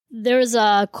There's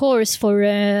a course for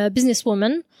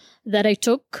businesswomen that I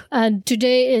took, and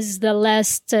today is the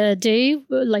last day,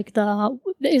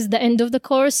 is the end of the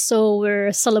course, so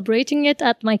we're celebrating it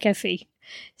at my cafe.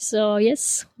 So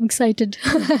yes, I'm excited.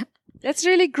 That's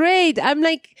really great.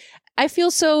 I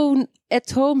feel so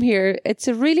at home here. It's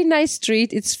a really nice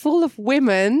street. It's full of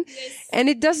women, and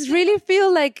it does really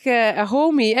feel like a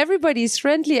homey. Everybody is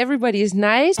friendly. Everybody is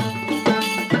nice.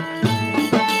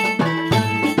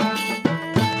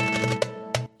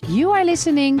 You are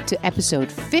listening to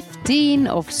episode 15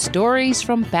 of Stories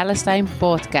from Palestine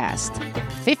podcast.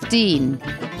 15.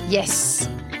 Yes,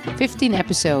 15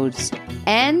 episodes.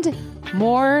 And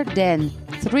more than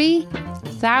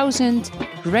 3,000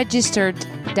 registered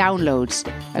downloads,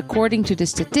 according to the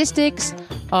statistics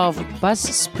of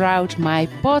Buzzsprout, my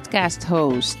podcast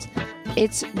host.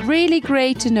 It's really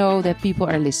great to know that people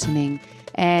are listening,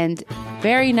 and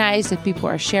very nice that people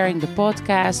are sharing the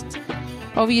podcast.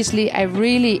 Obviously, I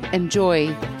really enjoy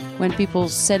when people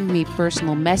send me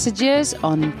personal messages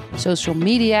on social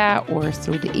media or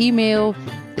through the email.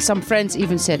 Some friends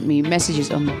even sent me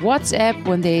messages on WhatsApp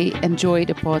when they enjoyed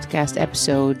a podcast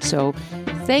episode. So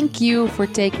thank you for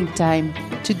taking time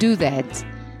to do that.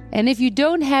 And if you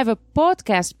don't have a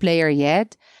podcast player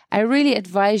yet, I really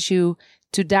advise you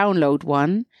to download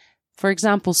one. For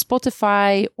example,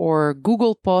 Spotify or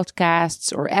Google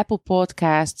Podcasts or Apple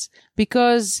Podcasts,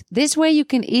 because this way you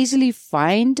can easily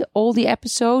find all the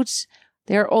episodes.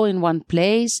 They're all in one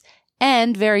place,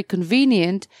 and very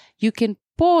convenient. You can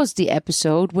pause the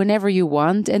episode whenever you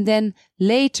want and then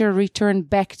later return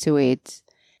back to it.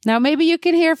 Now, maybe you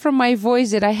can hear from my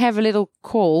voice that I have a little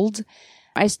cold.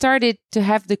 I started to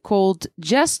have the cold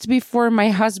just before my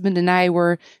husband and I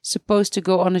were supposed to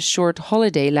go on a short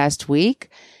holiday last week.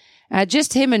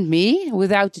 Just him and me,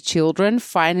 without the children,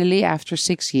 finally, after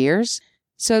 6 years.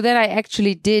 So then I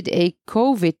actually did a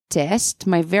COVID test,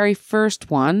 my very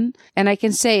first one. And I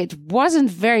can say it wasn't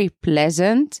very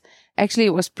pleasant. Actually,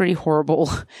 it was pretty horrible.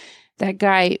 That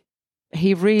guy,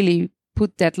 he really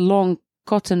put that long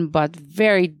cotton bud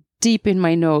very deep in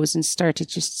my nose and started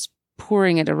just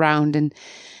pouring it around. And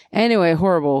anyway,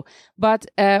 horrible. But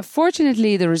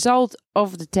fortunately, the result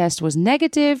of the test was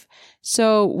negative.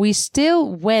 So we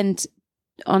still went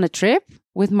on a trip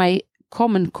with my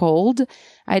common cold.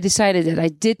 I decided that I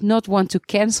did not want to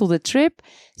cancel the trip.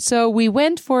 So we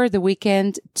went for the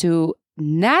weekend to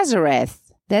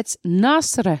Nazareth. That's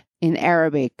Nasr in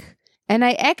Arabic. And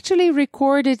I actually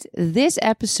recorded this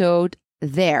episode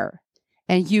there.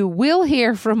 And you will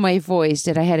hear from my voice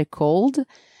that I had a cold.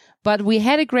 But we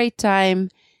had a great time.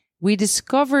 We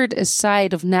discovered a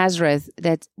side of Nazareth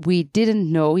that we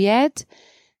didn't know yet.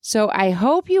 So I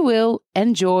hope you will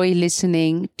enjoy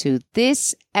listening to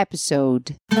this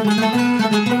episode.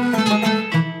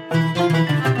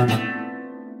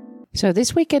 So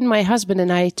this weekend, my husband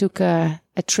and I took a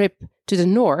trip to the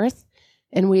north,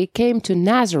 and we came to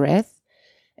Nazareth,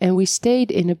 and we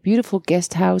stayed in a beautiful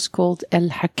guest house called El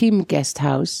Hakim Guest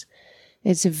House.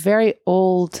 It's a very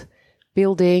old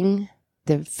building.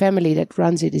 The family that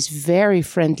runs it is very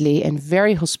friendly and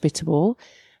very hospitable.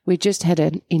 We just had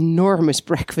an enormous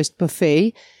breakfast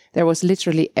buffet. There was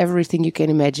literally everything you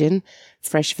can imagine.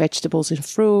 Fresh vegetables and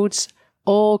fruits,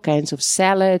 all kinds of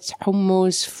salads,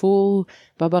 hummus, ful,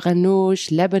 baba ganoush,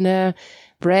 lebana,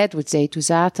 bread with zeytu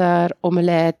za'atar,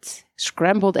 omelette,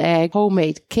 scrambled egg,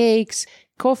 homemade cakes,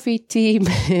 coffee, tea,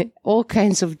 all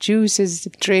kinds of juices,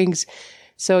 drinks.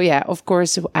 So yeah, of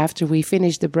course, after we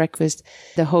finished the breakfast,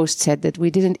 the host said that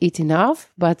we didn't eat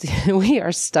enough, but we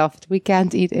are stuffed. We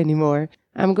can't eat anymore.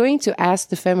 I'm going to ask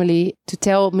the family to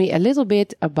tell me a little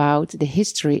bit about the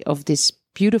history of this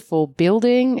beautiful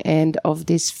building and of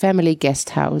this family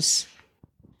guest house.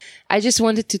 I just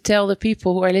wanted to tell the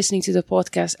people who are listening to the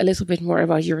podcast a little bit more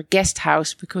about your guest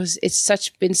house, because it's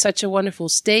been such a wonderful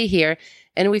stay here.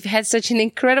 And we've had such an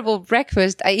incredible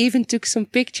breakfast. I even took some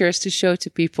pictures to show to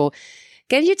people.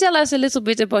 Can you tell us a little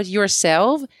bit about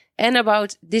yourself and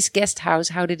about this guest house?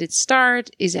 How did it start?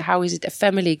 How is it a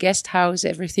family guest house?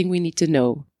 Everything we need to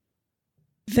know.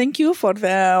 Thank you for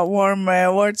the warm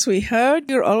words we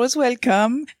heard. You're always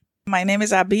welcome. My name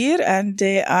is Abir, and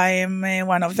I am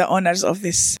one of the owners of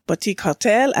this boutique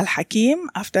hotel, Al Hakim,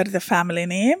 after the family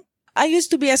name. I used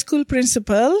to be a school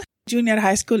principal, junior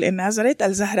high school in Nazareth,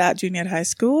 Al Zahra Junior High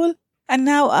School. And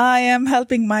now I am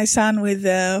helping my son with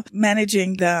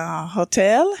managing the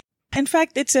hotel. In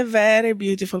fact, it's a very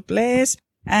beautiful place,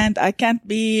 and I can't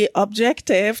be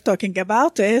objective talking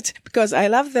about it because I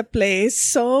love the place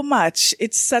so much.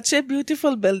 It's such a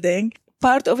beautiful building,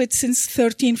 part of it since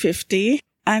 1350.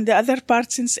 and the other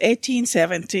part since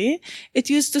 1870. It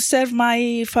used to serve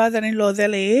my father-in-law, the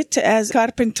late, as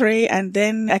carpentry and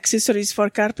then accessories for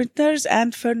carpenters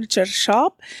and furniture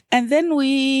shop. And then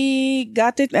we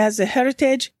got it as a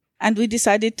heritage. And we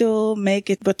decided to make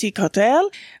it boutique hotel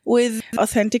with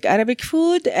authentic Arabic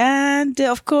food. And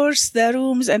of course, the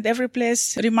rooms and every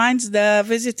place reminds the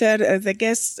visitor, the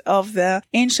guests of the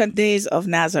ancient days of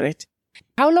Nazareth.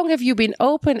 How long have you been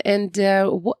open, and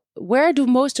where do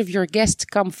most of your guests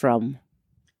come from?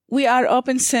 We are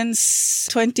open since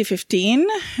 2015,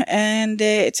 and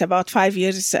it's about 5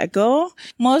 years ago.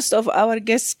 Most of our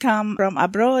guests come from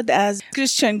abroad as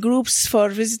Christian groups for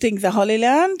visiting the Holy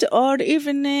Land, or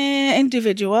even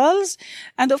individuals.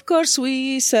 And of course,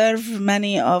 we serve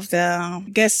many of the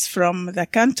guests from the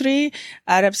country,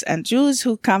 Arabs and Jews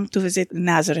who come to visit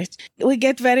Nazareth. We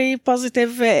get very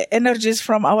positive energies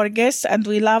from our guests, and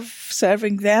we love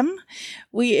serving them.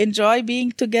 We enjoy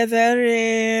being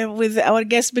together with our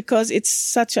guests because it's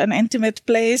such an intimate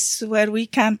place where we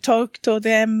can talk to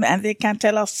them and they can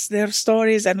tell us their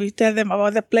stories and we tell them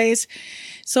about the place.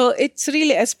 So it's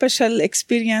really a special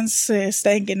experience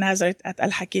staying in Nazareth at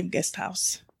Al Hakim Guest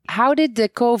House. How did the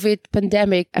COVID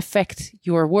pandemic affect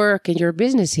your work and your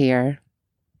business here?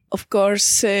 Of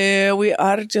course, we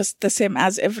are just the same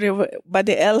as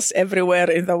everybody else everywhere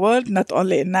in the world, not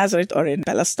only in Nazareth or in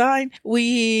Palestine.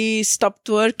 We stopped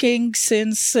working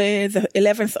since the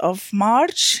 11th of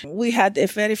March. We had a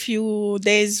very few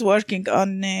days working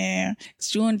on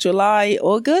June, July,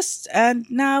 August, and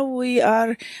now we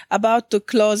are about to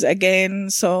close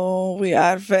again. So we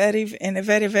are in a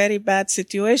very, very bad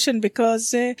situation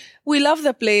because we love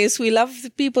the place. We love the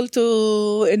people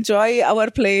to enjoy our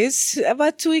place,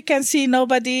 but we can see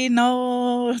nobody,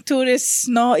 no tourists,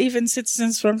 no even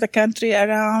citizens from the country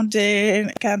around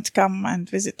can't come and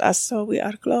visit us. So we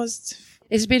are closed.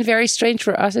 It's been very strange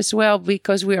for us as well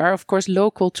because we are, of course,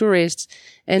 local tourists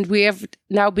and we have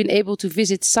now been able to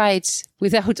visit sites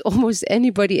without almost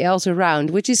anybody else around,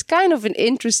 which is kind of an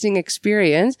interesting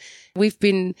experience. We've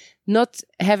been not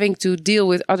having to deal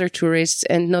with other tourists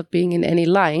and not being in any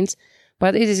lines,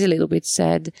 but it is a little bit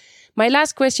sad. My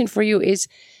last question for you is,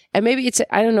 and maybe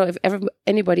I don't know if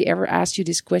anybody ever asked you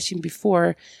this question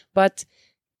before, but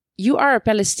you are a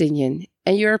Palestinian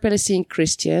and you're a Palestinian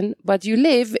Christian, but you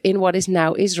live in what is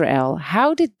now Israel.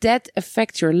 How did that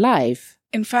affect your life?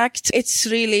 In fact, it's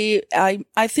really,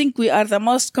 I think we are the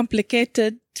most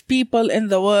complicated people in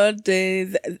the world.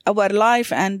 Our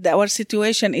life and our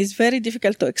situation is very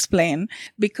difficult to explain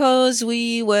because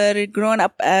we were grown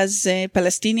up as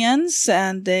Palestinians,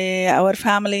 and our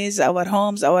families, our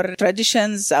homes, our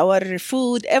traditions, our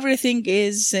food, everything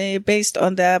is based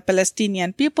on the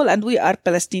Palestinian people, and we are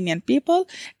Palestinian people.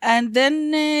 And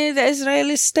then the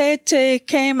Israeli state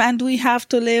came and we have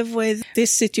to live with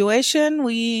this situation.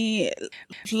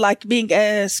 Like being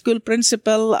a school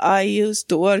principal, I used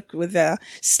to work with the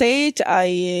state. I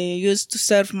used to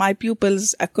serve my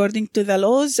pupils according to the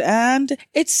laws, and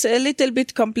it's a little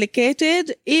bit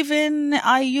complicated. Even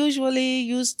I usually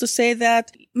used to say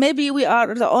that maybe we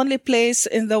are the only place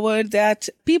in the world that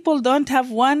people don't have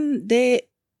one day,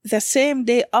 the same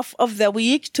day off of the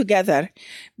week together,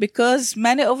 because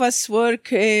many of us work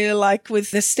like with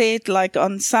the state, like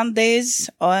on Sundays,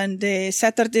 on the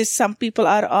Saturdays, some people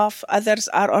are off, others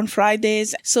are on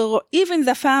Fridays. So even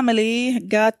the family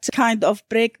got kind of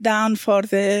breakdown for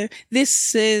this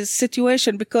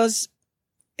situation, because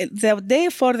the day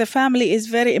for the family is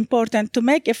very important, to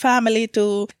make a family,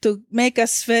 to make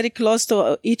us very close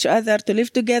to each other, to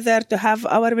live together, to have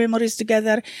our memories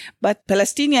together. But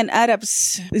Palestinian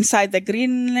Arabs inside the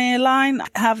Green Line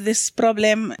have this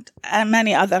problem and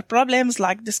many other problems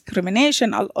like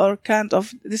discrimination or kind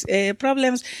of this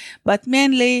problems. But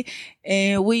mainly,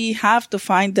 we have to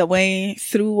find a way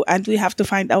through, and we have to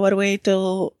find our way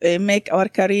to make our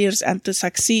careers and to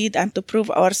succeed and to prove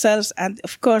ourselves, and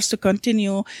of course to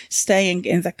continue staying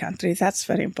in the country. That's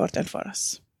very important for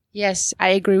us. Yes, I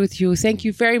agree with you. Thank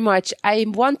you very much. I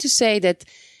want to say that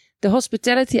the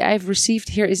hospitality I've received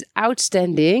here is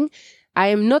outstanding. I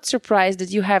am not surprised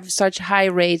that you have such high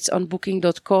rates on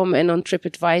Booking.com and on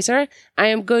TripAdvisor. I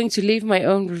am going to leave my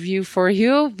own review for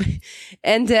you.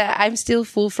 And I'm still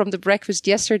full from the breakfast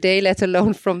yesterday, let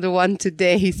alone from the one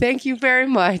today. Thank you very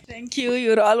much. Thank you.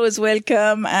 You're always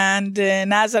welcome. And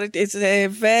Nazareth is a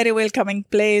very welcoming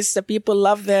place. The people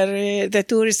love the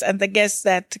tourists and the guests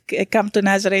that come to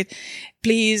Nazareth.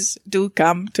 Please do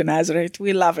come to Nazareth.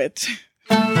 We love it.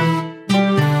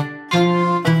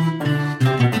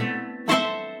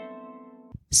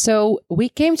 So we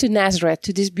came to Nazareth,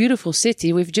 to this beautiful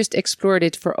city. We've just explored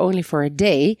it only for a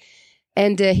day.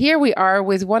 And here we are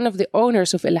with one of the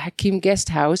owners of El Hakim Guest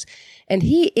House. And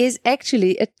he is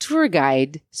actually a tour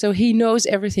guide. So he knows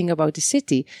everything about the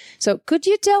city. So could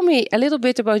you tell me a little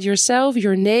bit about yourself,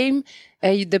 your name,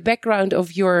 the background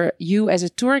of you as a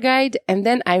tour guide? And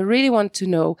then I really want to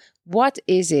know, what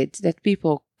is it that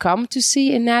people come to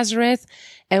see in Nazareth?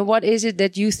 And what is it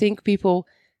that you think people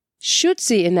should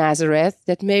see in Nazareth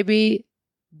that maybe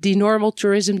the normal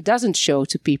tourism doesn't show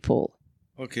to people?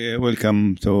 Okay,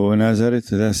 welcome to Nazareth,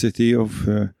 the city of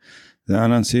the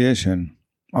Annunciation.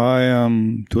 I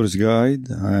am tourist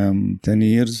guide. I am 10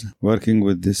 years working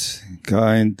with this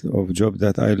kind of job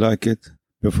that I like it.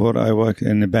 Before I worked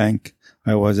in a bank.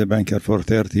 I was a banker for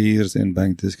 30 years in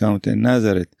Bank Discount in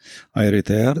Nazareth. I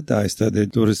retired. I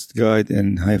studied tourist guide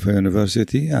in Haifa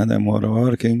University, and I'm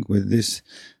working with this.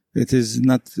 It is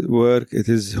not work, it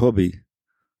is hobby.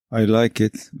 I like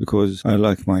it because I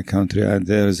like my country, and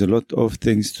there is a lot of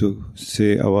things to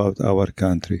say about our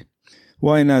country.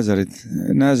 Why Nazareth?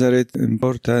 Nazareth is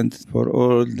important for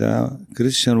all the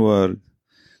Christian world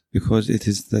because it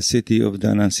is the city of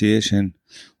the Annunciation.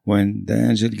 When the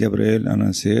angel Gabriel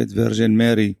annunciated Virgin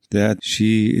Mary that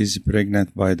she is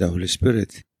pregnant by the Holy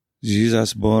Spirit.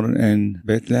 Jesus born in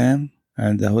Bethlehem,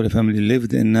 and the Holy Family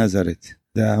lived in Nazareth.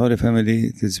 The Holy Family,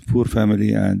 it is a poor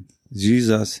family, and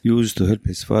Jesus used to help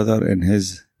his father in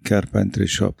his carpentry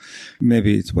shop.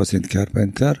 Maybe it wasn't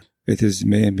carpenter. It is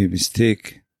maybe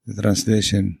mistake, the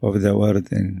translation of the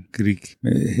word in Greek.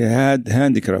 He had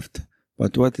handicraft.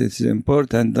 But what is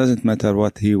important doesn't matter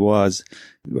what he was.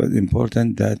 It was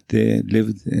important that they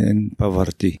lived in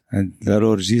poverty. And the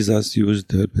Lord Jesus used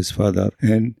to help his father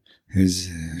in his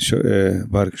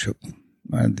workshop.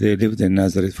 And they lived in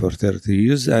Nazareth for 30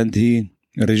 years. And he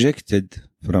rejected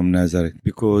from Nazareth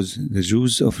because the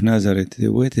Jews of Nazareth, they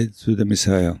waited to the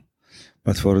Messiah.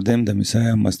 But for them, the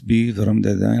Messiah must be from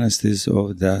the dynasties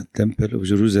of the Temple of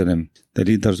Jerusalem, the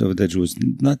leaders of the Jews,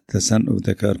 not the son of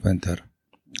the carpenter.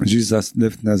 Jesus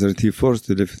left Nazareth. He forced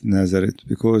to leave Nazareth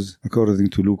because, according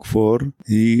to Luke 4,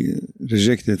 he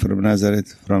rejected from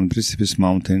Nazareth from Precipice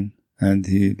Mountain, and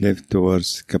he left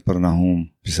towards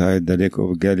Capernaum, beside the Lake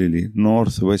of Galilee,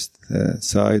 northwest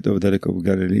side of the Lake of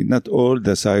Galilee. Not all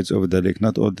the sides of the lake,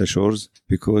 not all the shores,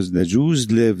 because the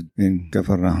Jews lived in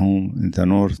Capernaum, in the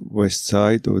northwest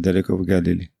side of the Lake of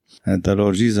Galilee. And the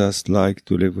Lord Jesus liked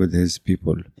to live with his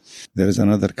people. There is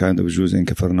another kind of Jews in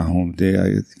Capernaum. They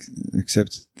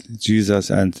accept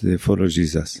Jesus and they follow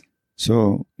Jesus.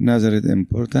 So Nazareth is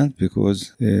important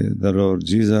because the Lord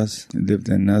Jesus lived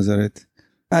in Nazareth.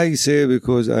 I say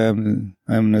because I am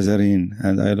Nazarene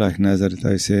and I like Nazareth.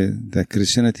 I say that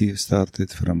Christianity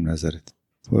started from Nazareth.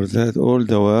 For that, all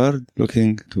the world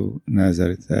looking to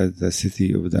Nazareth as the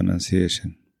city of the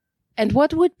Annunciation. And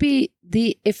what would be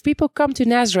if people come to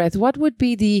Nazareth, what would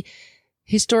be the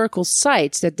historical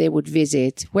sites that they would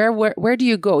visit? Where do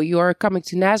you go? You are coming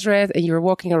to Nazareth and you're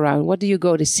walking around. What do you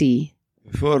go to see?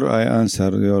 Before I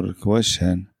answer your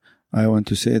question, I want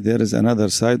to say there is another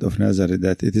side of Nazareth,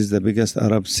 that it is the biggest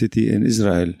Arab city in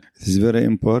Israel. It is very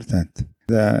important.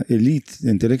 The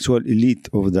intellectual elite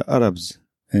of the Arabs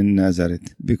in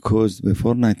Nazareth, because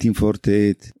before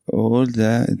 1948, all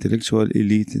the intellectual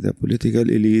elite, the political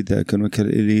elite, the economical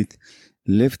elite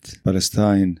left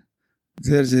Palestine.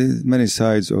 There's many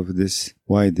sides of this,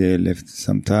 why they left.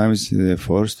 Sometimes they're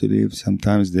forced to leave,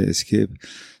 sometimes they escape.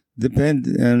 Depend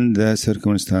on the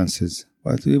circumstances.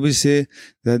 But we will say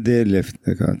that they left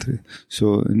the country.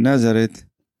 So in Nazareth,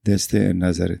 they stay in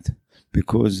Nazareth,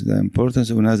 because the importance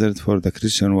of Nazareth for the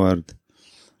Christian world.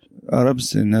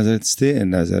 Arabs in Nazareth stay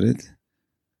in Nazareth.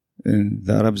 And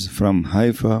the Arabs from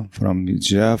Haifa, from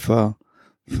Jaffa,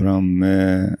 from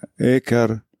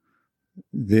Acre,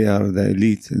 they are the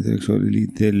elite, the intellectual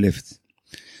elite, they left.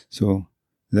 So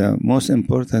the most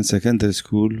important secondary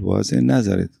school was in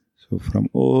Nazareth. So from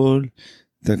all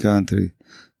the country,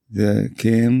 they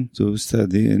came to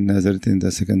study in Nazareth in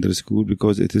the secondary school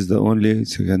because it is the only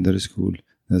secondary school,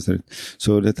 Nazareth.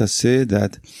 So let us say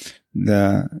that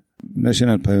the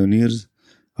national pioneers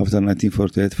after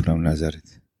 1948 from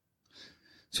Nazareth.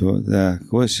 So the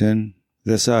question,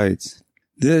 the sites.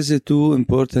 There's two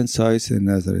important sites in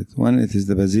Nazareth. One, it is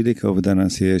the Basilica of the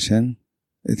Annunciation.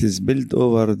 It is built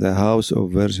over the house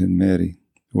of Virgin Mary,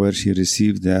 where she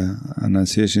received the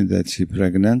Annunciation that she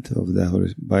pregnant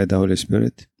by the Holy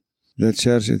Spirit. That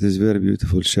church, it is very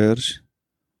beautiful church.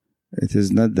 It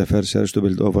is not the first church to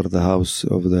build over the house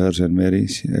of the Virgin Mary.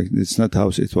 It's not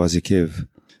house, it was a cave.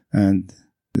 And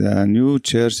the new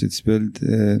church, it's built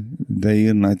the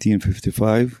year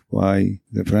 1955 by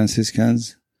the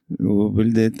Franciscans who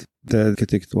built it. The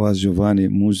architect was Giovanni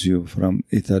Muzio from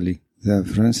Italy. the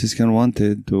Franciscan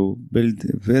wanted to build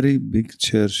a very big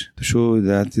church to show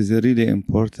that it is really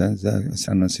important, the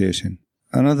Annunciation.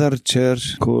 Another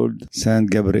church called St.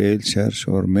 Gabriel Church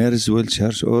or Marysville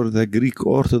Church or the Greek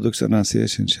Orthodox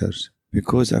Annunciation Church.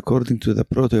 Because according to the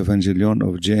Proto-Evangelion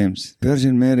of James,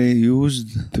 Virgin Mary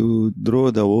used to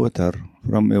draw the water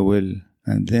from a well.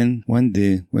 And then one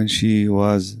day when she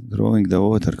was drawing the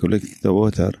water, collecting the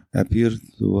water, appeared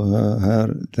to her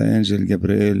the angel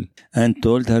Gabriel and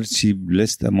told her she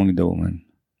blessed among the women.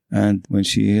 And when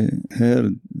she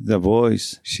heard the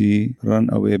voice, she ran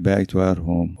away back to her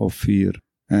home of fear.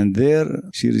 And there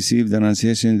she received the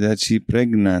annunciation that she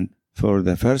pregnant. For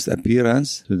the first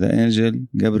appearance to the angel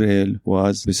Gabriel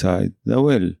was beside the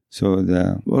well. So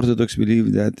the Orthodox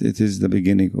believe that it is the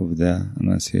beginning of the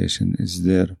Annunciation. It's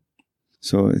there.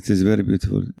 So it is very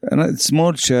beautiful. And it's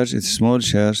small church. It's a small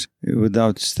church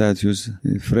without statues,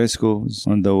 frescoes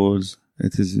on the walls.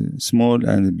 It is small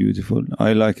and beautiful.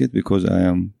 I like it because I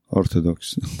am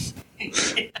Orthodox,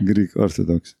 Greek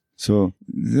Orthodox. So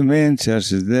the main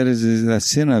churches, there is a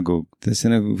synagogue. The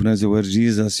synagogue where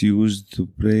Jesus used to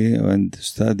pray and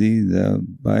study the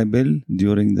Bible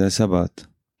during the Sabbath.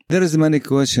 There is many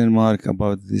question mark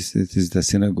about this. It is the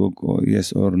synagogue, or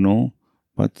yes or no.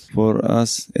 But for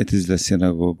us, it is the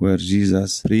synagogue where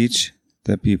Jesus preached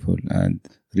the people and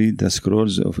read the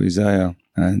scrolls of Isaiah.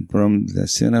 And from the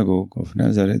synagogue of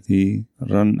Nazareth, he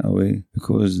ran away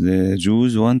because the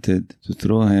Jews wanted to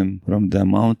throw him from the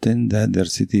mountain that their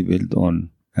city built on.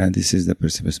 And this is the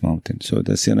Precipice Mountain. So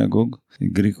the synagogue, the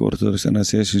Greek Orthodox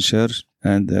Annunciation Church,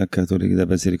 and the Catholic, the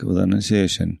Basilica of the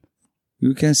Annunciation.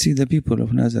 You can see the people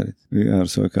of Nazareth. We are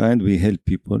so kind. We help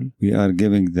people. We are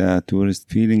giving the tourist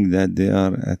feeling that they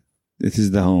are it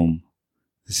is the home.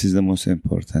 This is the most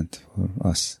important for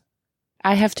us.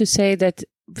 I have to say that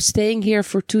staying here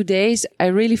for 2 days, I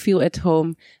really feel at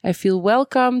home. I feel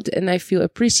welcomed and I feel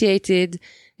appreciated.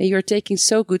 And you're taking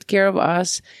so good care of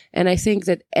us. And I think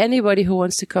that anybody who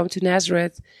wants to come to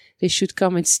Nazareth, they should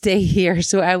come and stay here.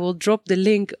 So I will drop the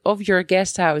link of your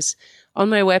guest house on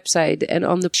my website and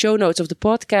on the show notes of the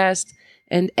podcast.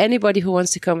 And anybody who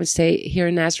wants to come and stay here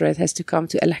in Nazareth has to come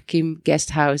to Al Hakim Guest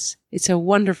House. It's a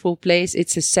wonderful place.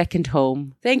 It's a second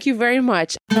home. Thank you very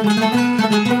much.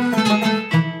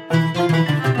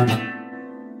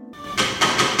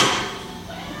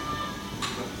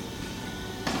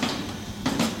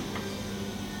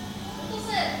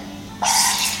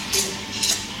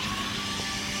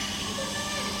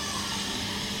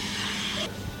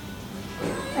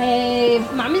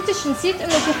 ما عملتش نسيت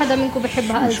انه في حدا منكم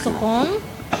بحبها السخون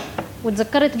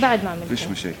وتذكرت بعد ما عملت. فيش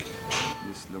مشاكل.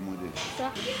 يسلموا ليك.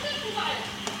 صح.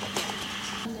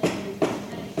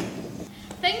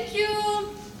 Thank you.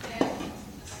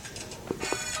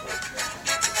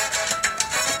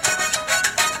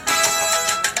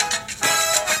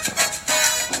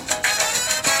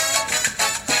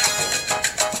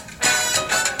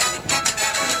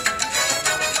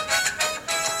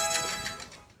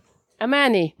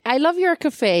 Amani, I love your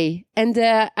cafe and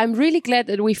I'm really glad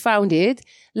that we found it.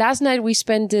 Last night we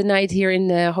spent the night here in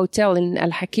the hotel in Al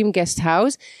Hakim Guest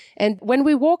House. And when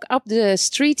we walk up the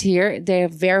street here, the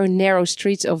very narrow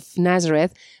streets of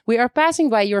Nazareth, we are passing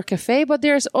by your cafe, but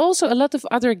there's also a lot of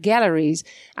other galleries.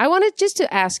 I wanted just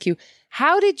to ask you,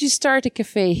 how did you start a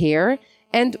cafe here?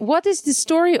 And what is the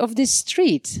story of this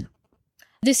street?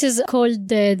 This is called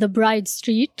the Bride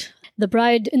Street. The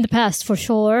bride in the past, for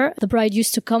sure. The bride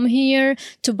used to come here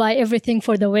to buy everything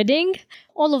for the wedding.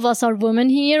 All of us are women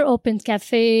here, opened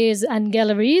cafes and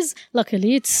galleries.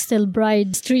 Luckily, it's still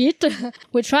Bride Street.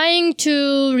 We're trying to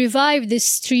revive this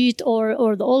street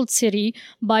or the old city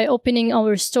by opening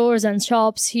our stores and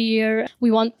shops here.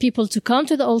 We want people to come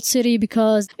to the old city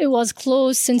because it was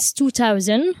closed since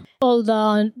 2000. All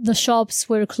the shops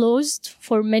were closed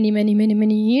for many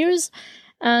years.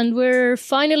 And we're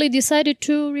finally decided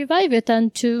to revive it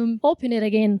and to open it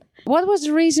again. What was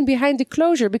the reason behind the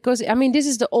closure? Because, I mean, this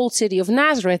is the old city of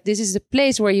Nazareth. This is the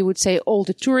place where you would say all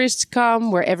the tourists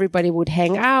come, where everybody would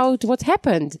hang out. What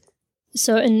happened?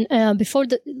 So before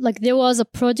there was a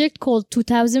project called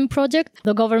 2000 project.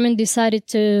 The government decided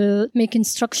to make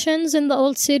instructions in the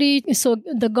old city. So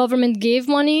the government gave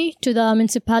money to the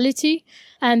municipality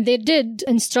and they did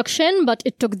instruction, but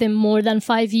it took them more than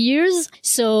 5 years.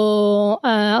 So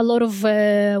a lot of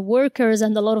workers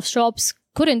and a lot of shops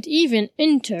couldn't even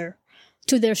enter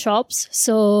to their shops.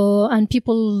 So, and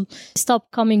people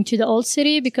stopped coming to the old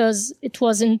city because it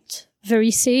wasn't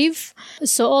very safe.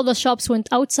 So all the shops went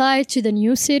outside to the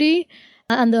new city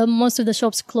and most of the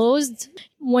shops closed.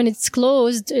 When it's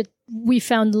closed, we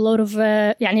found a lot of,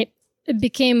 it it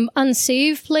became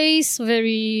unsafe place,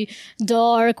 very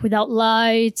dark, without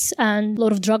lights, and a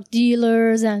lot of drug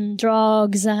dealers and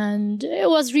drugs. And it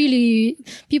was really,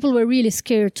 people were really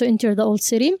scared to enter the old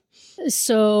city.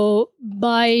 So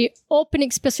by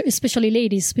opening, especially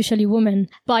ladies, especially women,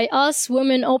 by us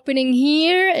women opening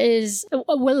here is,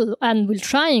 and we're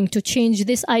trying to change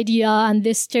this idea and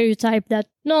this stereotype that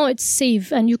no, it's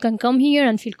safe and you can come here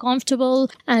and feel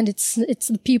comfortable. And it's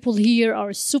the people here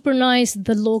are super nice.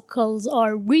 The locals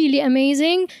are really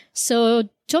amazing. So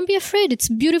don't be afraid. It's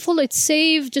beautiful. It's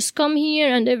safe. Just come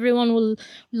here and everyone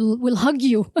will hug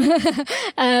you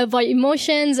by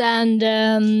emotions. And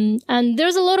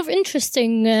there's a lot of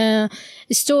interesting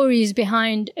stories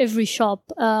behind every shop.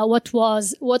 What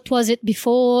was it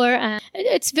before? And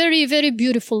it's very, very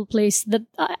beautiful place that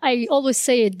I always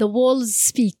say it, the walls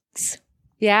speaks.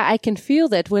 Yeah, I can feel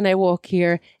that when I walk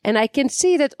here. And I can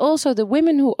see that also the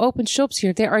women who open shops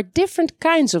here, there are different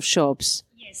kinds of shops.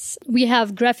 Yes, we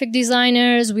have graphic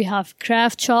designers, we have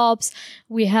craft shops,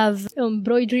 we have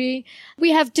embroidery. We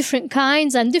have different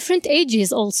kinds and different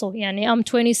ages also. Yani, I'm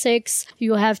 26,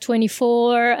 you have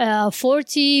 24,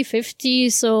 40, 50.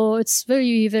 So it's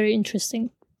very, very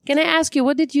interesting. Can I ask you,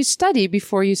 what did you study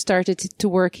before you started to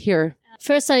work here?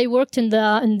 First, I worked in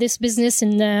this business,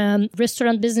 in the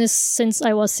restaurant business, since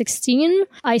I was 16.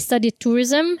 I studied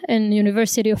tourism in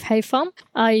University of Haifa.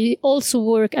 I also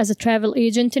work as a travel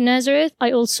agent in Nazareth.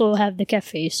 I also have the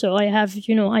cafe. So I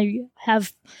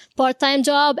have part-time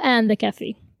job and the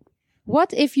cafe.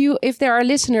 What if there are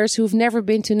listeners who've never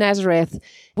been to Nazareth?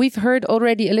 We've heard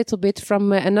already a little bit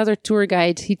from another tour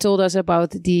guide. He told us about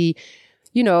the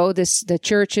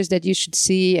churches that you should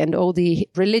see and all the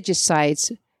religious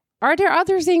sites. Are there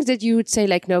other things that you would say,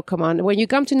 like, no, come on, when you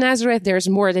come to Nazareth, there's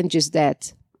more than just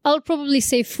that? I'll probably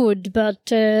say food, but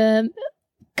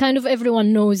kind of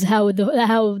everyone knows how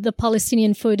the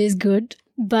Palestinian food is good.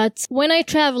 But when I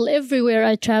travel everywhere,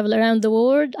 I travel around the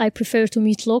world, I prefer to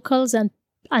meet locals and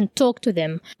talk to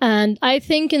them. And I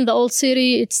think in the old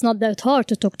city, it's not that hard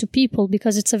to talk to people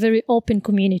because it's a very open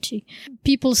community.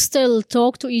 People still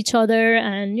talk to each other,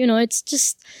 and you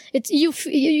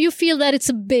feel that it's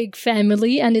a big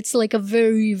family and it's like a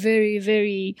very, very,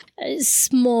 very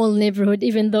small neighborhood,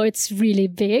 even though it's really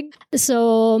big.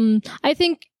 So I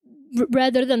think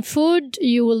rather than food,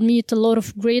 you will meet a lot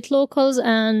of great locals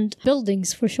and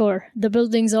buildings for sure. The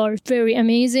buildings are very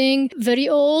amazing, very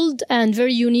old and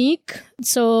very unique.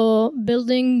 So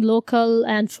building, local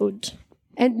and food.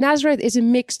 And Nazareth is a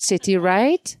mixed city,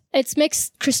 right? It's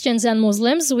mixed Christians and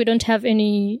Muslims. We don't have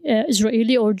any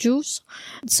Israeli or Jews.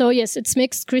 So yes, it's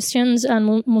mixed Christians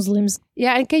and Muslims.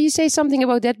 Yeah, and can you say something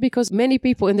about that? Because many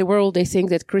people in the world, they think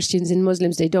that Christians and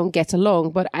Muslims, they don't get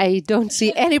along. But I don't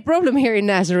see any problem here in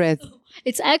Nazareth.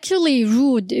 It's actually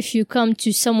rude if you come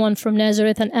to someone from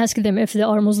Nazareth and ask them if they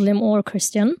are Muslim or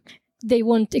Christian. They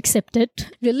won't accept it.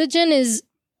 Religion is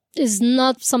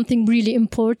not something really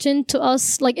important to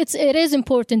us. Like it is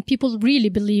important. People really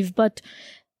believe, but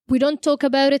we don't talk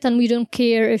about it and we don't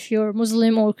care if you're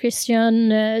Muslim or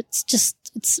Christian.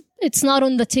 It's not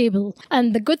on the table.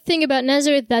 And the good thing about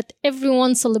Nazareth that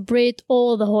everyone celebrate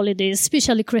all the holidays,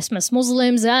 especially Christmas.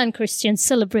 Muslims and Christians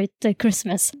celebrate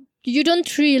Christmas. You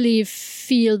don't really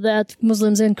feel that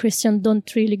Muslims and Christians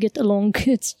don't really get along.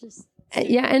 It's just...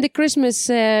 Yeah, and the Christmas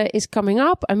is coming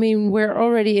up. I mean, we're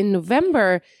already in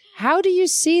November. How do you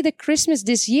see the Christmas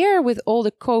this year with all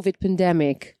the COVID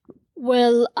pandemic?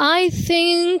 Well, I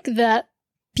think that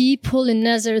people in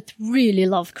Nazareth really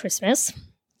love Christmas.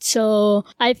 So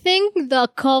I think the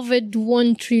COVID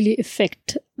won't really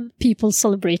affect people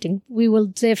celebrating. We will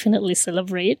definitely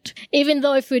celebrate. Even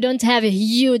though if we don't have a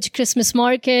huge Christmas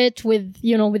market with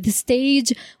the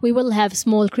stage, we will have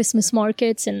small Christmas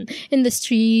markets in the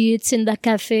streets, in the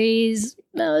cafes.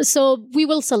 So we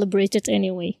will celebrate it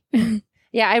anyway.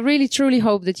 Yeah, I really truly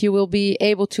hope that you will be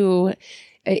able to...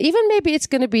 even maybe it's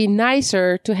going to be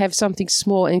nicer to have something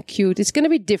small and cute. It's going to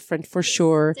be different for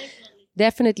sure.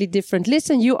 Definitely different.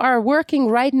 Listen, you are working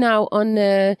right now on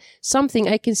something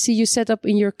I can see you set up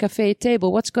in your cafe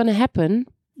table. What's going to happen?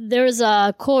 There's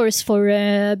a course for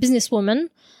businesswomen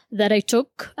that I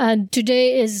took, and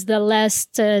today is the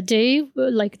last day,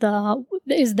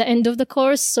 is the end of the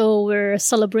course, so we're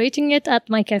celebrating it at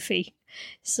my cafe.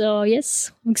 So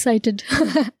yes, I'm excited.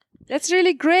 That's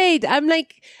really great.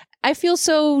 I feel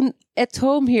so at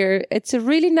home here. It's a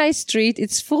really nice street.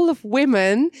 It's full of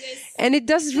women. Yes. And it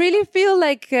does really feel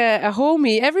like a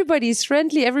homey. Everybody is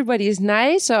friendly. Everybody is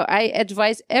nice. So I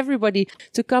advise everybody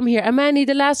to come here. Amani,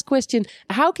 the last question.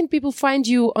 How can people find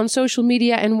you on social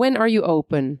media and when are you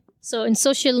open? So in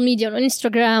social media, on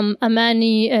Instagram,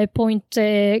 Amani Point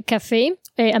Cafe,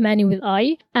 Amani with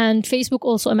I, and Facebook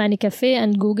also Amani Cafe,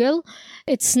 and Google.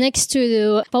 It's next to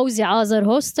the Fawzi Azar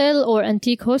Hostel or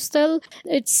Antique Hostel.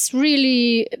 It's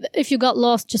really, if you got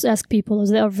lost, just ask people.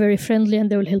 They are very friendly and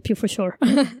they will help you for sure.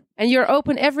 And you're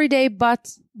open every day but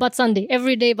Sunday.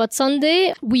 Every day but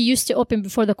Sunday. We used to open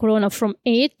before the corona from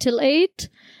 8 till 8.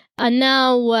 And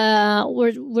now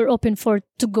we're open for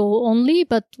to go only,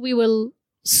 but we will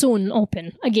soon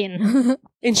open again.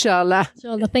 Inshallah.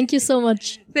 Inshallah. Thank you so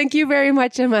much. Thank you very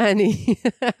much, Amani.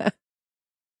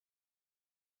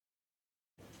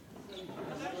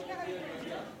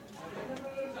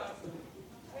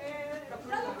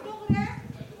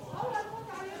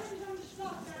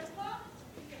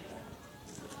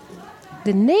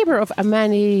 The neighbor of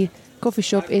Amani coffee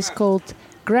shop is called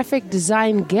Graphic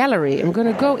Design Gallery. I'm going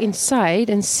to go inside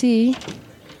and see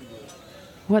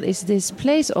what is this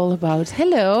place all about.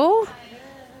 Hello.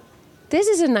 This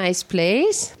is a nice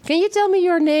place. Can you tell me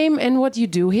your name and what you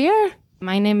do here?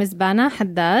 My name is Bana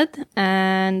Haddad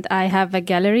and I have a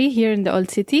gallery here in the Old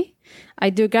City.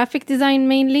 I do graphic design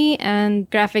mainly and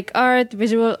graphic art,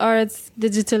 visual arts,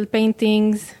 digital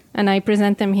paintings, and I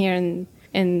present them here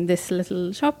in this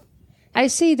little shop. I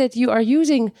see that you are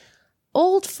using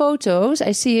old photos.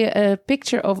 I see a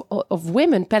picture of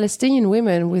women, Palestinian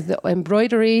women with the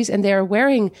embroideries, and they are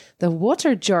wearing the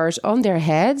water jars on their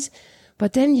heads.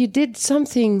 But then you did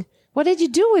something. What did you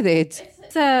do with it?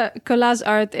 It's a collage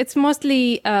art. It's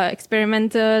mostly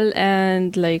experimental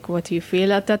and like what you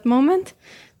feel at that moment.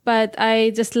 But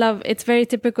I just love, it's very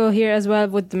typical here as well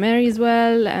with the Mary as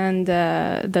well and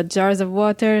the jars of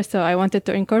water. So I wanted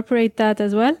to incorporate that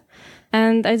as well.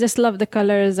 And I just love the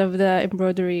colors of the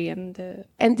embroidery.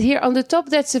 And here on the top,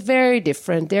 that's very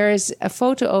different. There is a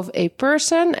photo of a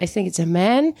person. I think it's a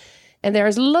man. And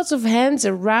there's lots of hands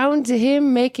around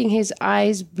him, making his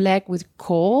eyes black with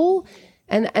kohl.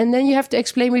 And then you have to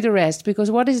explain me the rest, because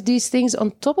what is these things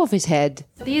on top of his head?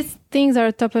 These things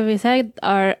on top of his head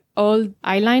are old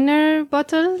eyeliner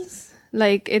bottles.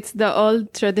 Like it's the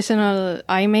old traditional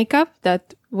eye makeup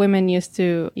that women used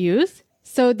to use.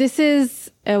 So this is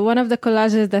one of the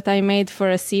collages that I made for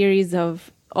a series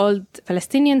of old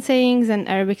Palestinian sayings and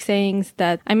Arabic sayings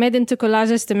that I made into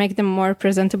collages to make them more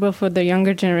presentable for the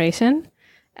younger generation.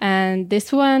 And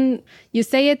this one, you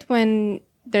say it when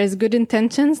there's good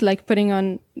intentions, like putting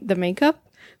on the makeup,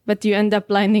 but you end up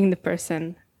blinding the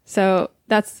person. So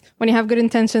that's when you have good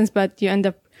intentions, but you end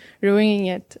up ruining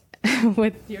it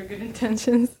with your good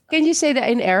intentions. Can you say that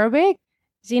in Arabic?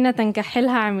 جينا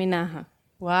تنكحلها عميناها.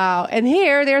 Wow. And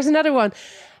here, there's another one.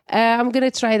 I'm going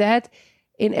to try that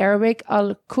in Arabic.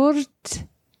 Al-Kurt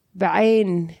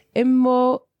بعين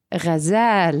إمه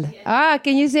غزال.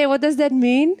 Can you say, what does that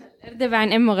mean?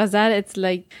 بعين إمه غزال. It's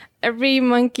like every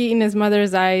monkey in his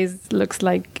mother's eyes looks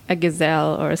like a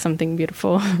gazelle or something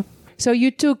beautiful. So you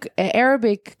took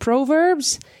Arabic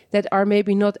proverbs that are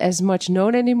maybe not as much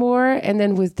known anymore. And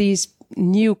then with these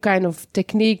new kind of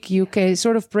technique, you can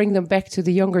sort of bring them back to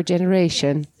the younger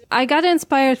generation. I got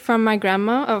inspired from my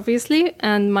grandma, obviously,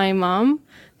 and my mom.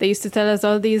 They used to tell us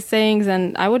all these sayings,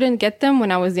 and I wouldn't get them when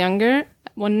I was younger.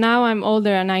 Well, now I'm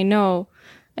older and I know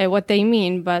what they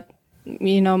mean, but,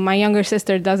 you know, my younger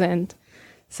sister doesn't.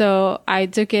 So I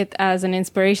took it as an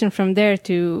inspiration from there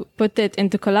to put it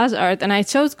into collage art. And I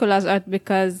chose collage art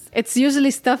because it's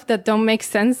usually stuff that don't make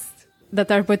sense that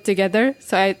are put together.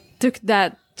 So I took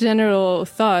that general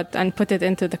thought and put it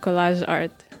into the collage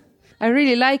art. I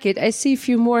really like it. I see a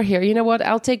few more here. You know what?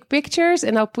 I'll take pictures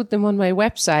and I'll put them on my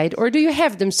website. Or do you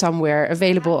have them somewhere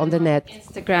available on the net?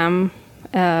 Instagram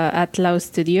at Lau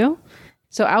Studio.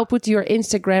 So I'll put your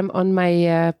Instagram on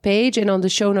my page and on the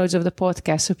show notes of the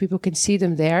podcast so people can see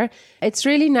them there. It's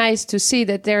really nice to see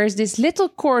that there is this little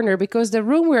corner, because the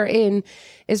room we're in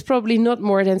is probably not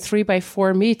more than 3 by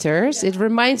 4 meters. It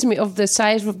reminds me of the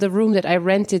size of the room that I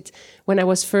rented when I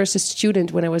was first a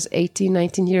student, when I was 18,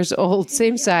 19 years old,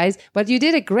 same size. But you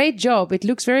did a great job. It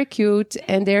looks very cute.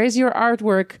 And there is your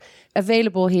artwork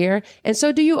available here. And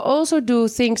so do you also do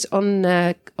things on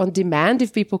demand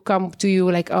if people come to you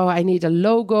like, oh, I need a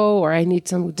logo or I need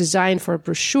some design for a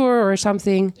brochure or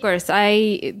something? Of course,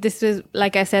 this is,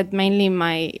 like I said, mainly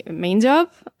my main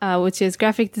job, which is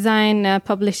graphic design,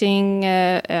 publishing,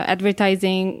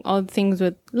 advertising, all things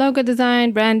with logo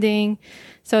design, branding.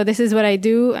 So this is what I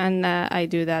do, and I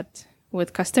do that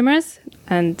with customers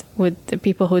and with the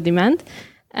people who demand.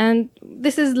 And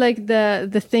this is like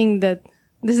the thing that,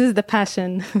 this is the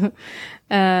passion,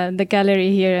 the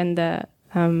gallery here and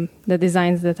the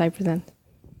designs that I present.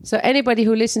 So anybody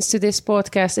who listens to this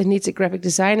podcast and needs a graphic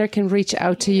designer can reach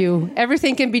out to you.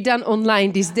 Everything can be done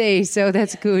online these days, so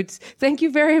that's good. Thank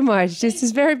you very much. This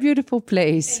is a very beautiful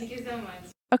place. Thank you so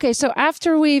much. Okay, so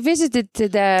after we visited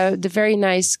the very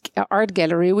nice art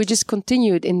gallery, we just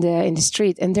continued in the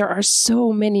street, and there are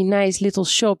so many nice little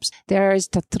shops. There's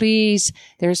tatris,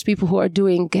 there's people who are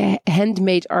doing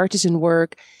handmade artisan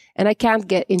work, and I can't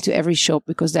get into every shop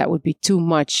because that would be too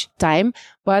much time.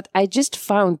 But I just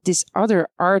found this other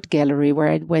art gallery where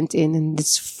I went in, and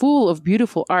it's full of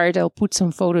beautiful art. I'll put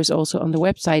some photos also on the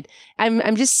website.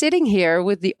 I'm just sitting here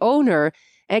with the owner.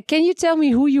 Can you tell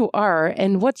me who you are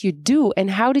and what you do,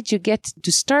 and how did you get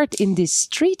to start in this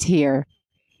street here?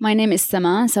 My name is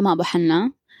Sama Abu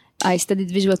Hanna. I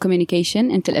studied visual communication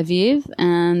in Tel Aviv,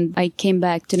 and I came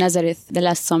back to Nazareth the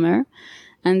last summer.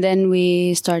 And then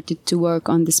we started to work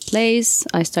on this place.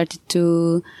 I started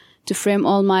to frame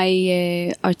all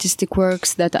my artistic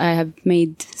works that I have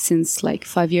made since like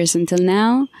 5 years until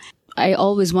now. I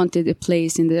always wanted a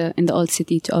place in the old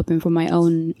city to open for my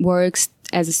own works,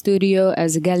 as a studio,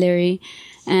 as a gallery.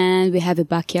 And we have a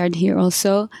backyard here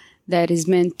also that is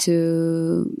meant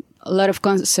to a lot of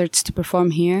concerts to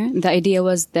perform here. The idea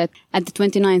was that at the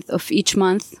 29th of each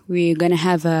month, we're going to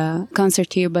have a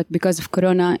concert here. But because of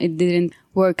Corona, it didn't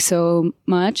work so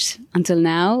much until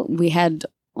now. We had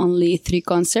only 3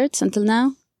 concerts until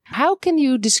now. How can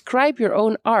you describe your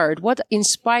own art? What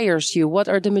inspires you? What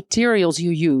are the materials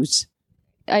you use?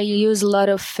 I use a lot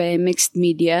of mixed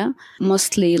media,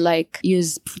 mostly like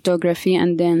use photography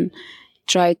and then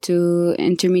try to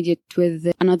intermediate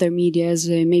with another medias,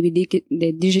 maybe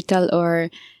the digital or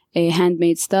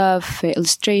handmade stuff,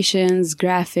 illustrations,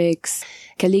 graphics,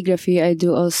 calligraphy. I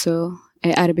do also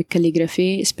Arabic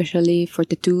calligraphy, especially for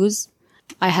tattoos.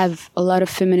 I have a lot of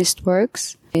feminist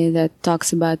works that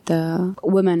talks about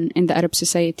women in the Arab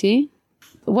society.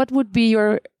 What would be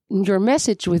your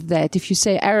message with that? If you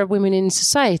say Arab women in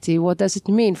society, what does it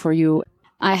mean for you?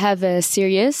 I have a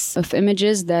series of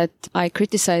images that I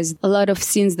criticize a lot of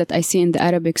scenes that I see in the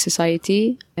Arabic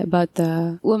society about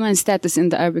the women's status in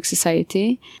the Arabic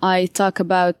society. I talk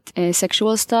about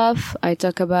sexual stuff. I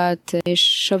talk about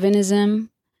chauvinism,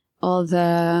 all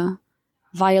the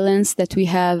violence that we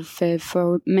have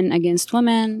for men against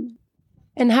women.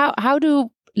 And how do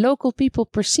local people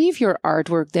perceive your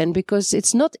artwork then? Because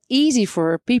it's not easy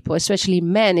for people, especially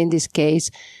men in this case,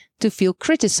 to feel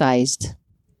criticized.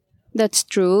 That's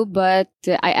true, but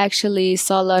I actually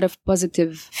saw a lot of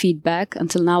positive feedback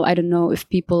until now. I don't know if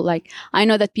people I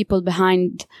know that people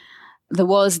behind the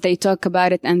walls, they talk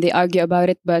about it and they argue about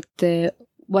it, but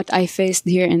what I faced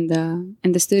here in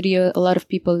the studio, a lot of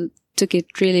people took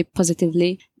it really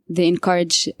positively. They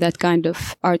encourage that kind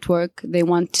of artwork. They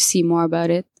want to see more about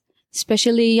it,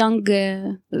 especially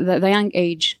the young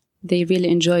age. They really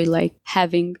enjoy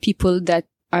having people that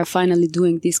are finally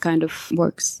doing these kind of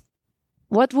works.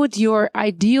 What would your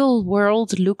ideal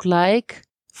world look like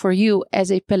for you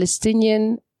as a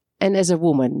Palestinian and as a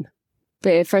woman?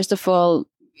 First of all,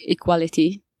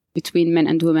 equality between men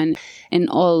and women in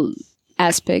all the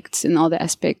aspects.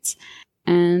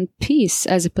 And peace.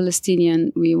 As a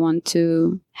Palestinian, we want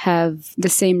to have the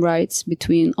same rights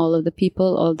between all of the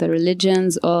people, all the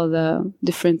religions, all the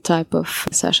different type of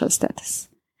social status.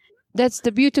 That's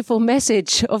the beautiful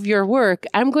message of your work.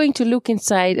 I'm going to look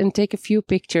inside and take a few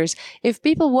pictures. If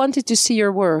people wanted to see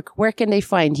your work, where can they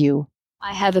find you?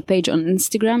 I have a page on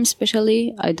Instagram,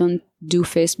 especially. I don't do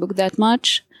Facebook that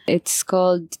much. It's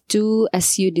called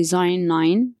 2SU Design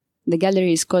 9. The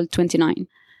gallery is called 29.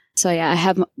 So yeah, I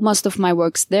have most of my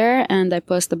works there, and I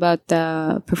post about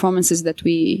the performances that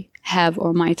we have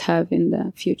or might have in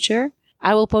the future.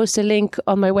 I will post a link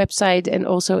on my website and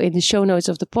also in the show notes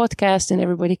of the podcast, and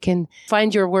everybody can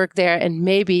find your work there and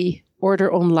maybe order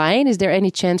online. Is there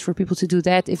any chance for people to do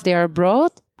that if they are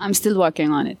abroad? I'm still working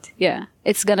on it. Yeah,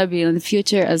 it's going to be in the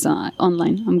future as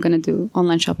online. I'm going to do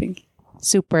online shopping.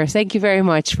 Super. Thank you very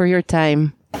much for your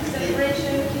time.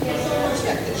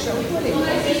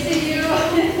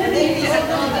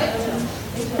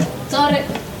 طارق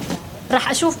راح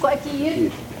أشوفكم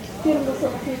أكيد. كثير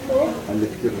انبسطت فيكم. عندك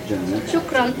كثير جنة.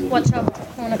 شكرا. واتشاب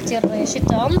هون كثير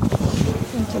شتام.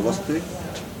 خلصتي؟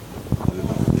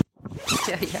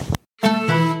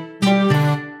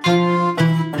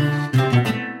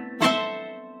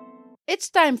 It's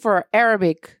time for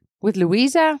Arabic with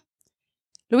Louisa.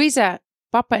 Louisa,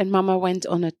 Papa and Mama went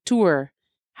on a tour.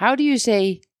 How do you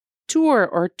say tour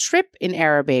or trip in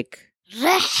Arabic?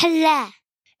 رحلة.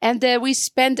 And we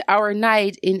spent our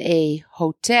night in a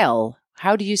hotel.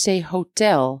 How do you say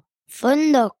hotel?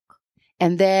 فندق.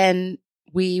 And then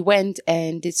we went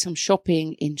and did some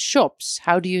shopping in shops.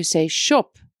 How do you say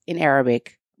shop in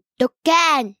Arabic?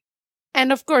 دكان.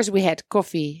 And of course we had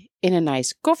coffee in a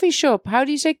nice coffee shop. How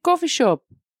do you say coffee shop?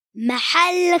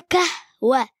 محل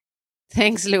قهوة.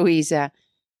 Thanks, Louisa.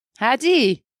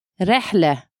 هادي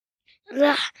رحلة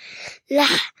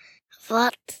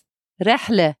فط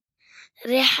رحلة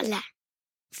رحلة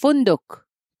فندق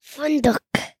فندق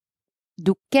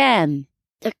دكان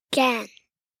دكان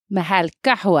محل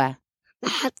قهوة.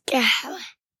 محل قهوة.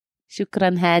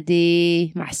 شكرا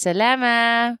هادي، مع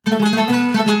السلامة.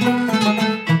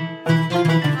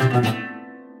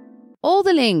 All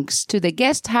the links to the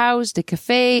guest house, the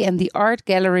cafe and the art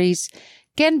galleries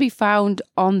can be found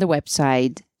on the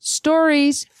website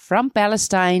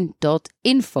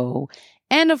storiesfrompalestine.info,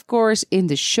 and of course in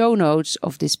the show notes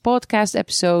of this podcast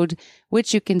episode,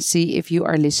 which you can see if you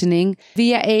are listening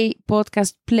via a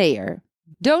podcast player.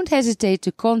 Don't hesitate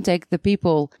to contact the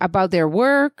people about their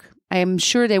work. I am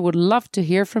sure they would love to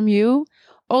hear from you.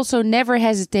 Also, never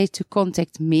hesitate to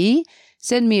contact me.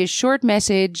 Send me a short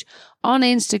message on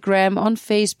Instagram, on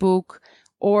Facebook,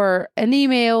 or an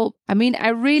email. I mean, I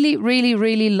really, really,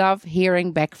 really love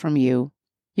hearing back from you.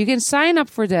 You can sign up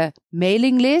for the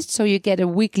mailing list so you get a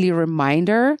weekly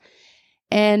reminder.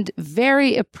 And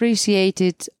very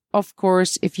appreciated, of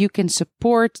course, if you can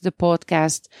support the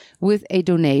podcast with a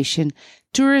donation.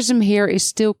 Tourism here is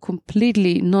still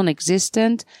completely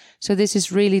non-existent, so this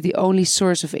is really the only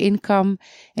source of income.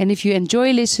 And if you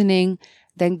enjoy listening,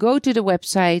 then go to the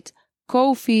website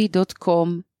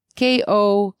ko-fi.com,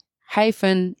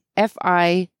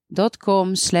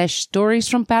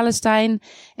 ko-fi.com/storiesfrompalestine,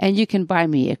 and you can buy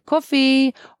me a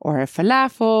coffee or a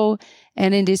falafel.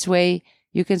 And in this way,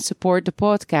 you can support the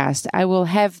podcast. I will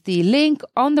have the link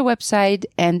on the website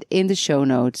and in the show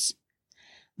notes.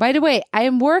 By the way, I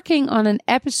am working on an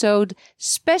episode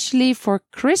specially for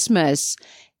Christmas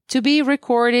to be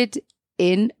recorded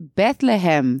in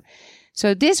Bethlehem.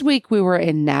 So this week we were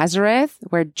in Nazareth,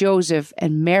 where Joseph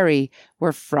and Mary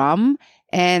were from,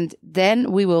 and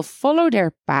then we will follow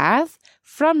their path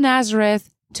from Nazareth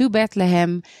to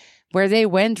Bethlehem, where they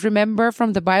went, remember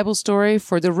from the Bible story,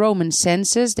 for the Roman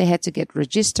census. They had to get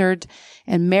registered,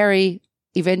 and Mary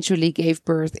eventually gave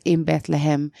birth in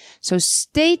Bethlehem. So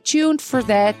stay tuned for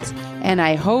that, and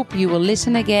I hope you will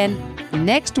listen again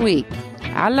next week.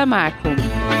 Allah ma'akum.